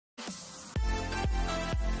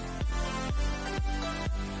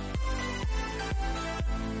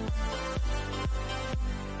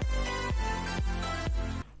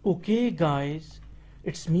Okay guys,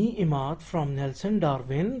 it's me Imad from Nelson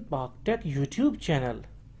Darwin ParkTech YouTube channel.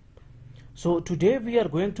 So today we are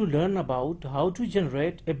going to learn about how to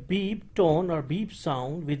generate a beep tone or beep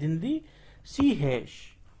sound within the C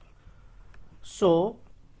hash. So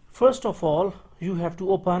first of all, you have to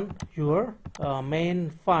open your main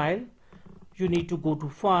file. You need to go to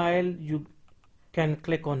file, you can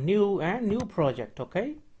click on new and new project.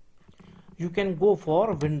 Okay, you can go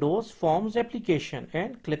for Windows Forms application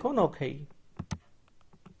and click on OK.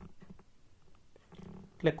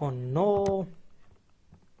 Click on no,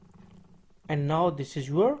 and now this is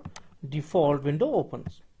your default window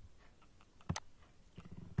opens.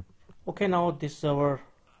 Okay, now this is our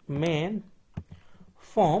main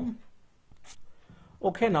form.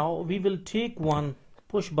 Okay, now we will take one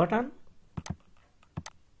push button.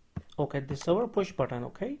 Okay, this is our push button.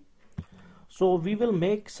 Okay, so we will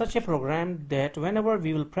make such a program that whenever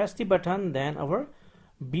we will press the button, then our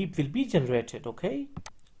beep will be generated. Okay,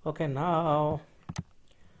 now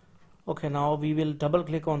we will double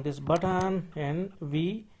click on this button and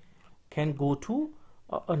we can go to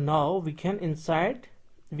now we can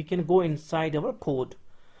go inside our code.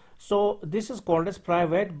 So this is called as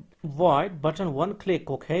private void button one click.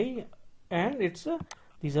 Okay, and it's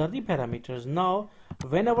these are the parameters. Now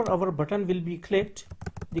whenever our button will be clicked,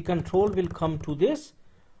 the control will come to this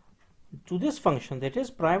function, that is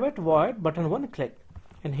private void button one click,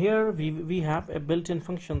 and here we have a built-in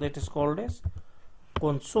function that is called as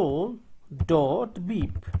console.beep.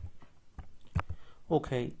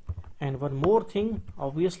 Okay, and one more thing,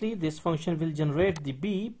 obviously this function will generate the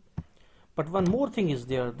beep, but one more thing is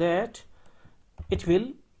there, that it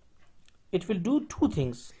will do two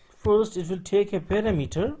things. First, it will take a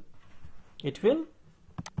parameter. It will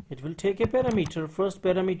take a parameter. First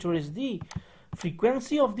parameter is the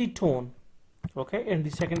frequency of the tone. Okay, and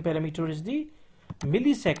the second parameter is the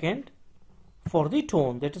millisecond for the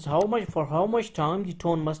tone, that is how much time the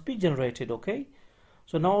tone must be generated. Okay,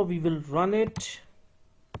 so now we will run it.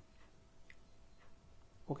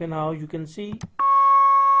 Okay, now you can see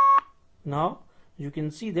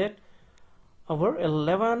that our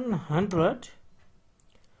 1100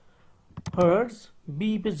 hertz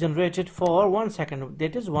beep is generated for 1 second,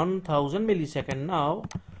 that is 1000 millisecond. Now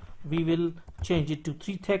we will change it to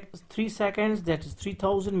 3 seconds, that is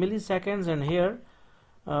 3000 milliseconds, and here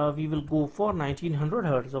we will go for 1900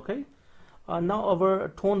 hertz. Okay, now our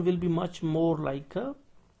tone will be much more like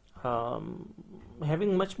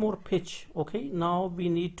having much more pitch. Okay, now we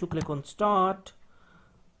need to click on start.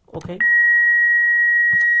 Okay,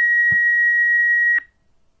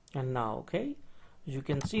 and now okay, you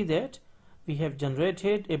can see that we have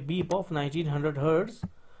generated a beep of 1900 hertz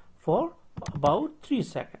for about 3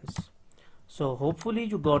 seconds. So hopefully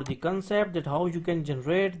you got the concept that how you can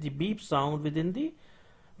generate the beep sound within the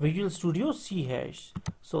Visual Studio C hash.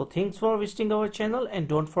 So thanks for visiting our channel and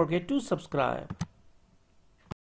don't forget to subscribe.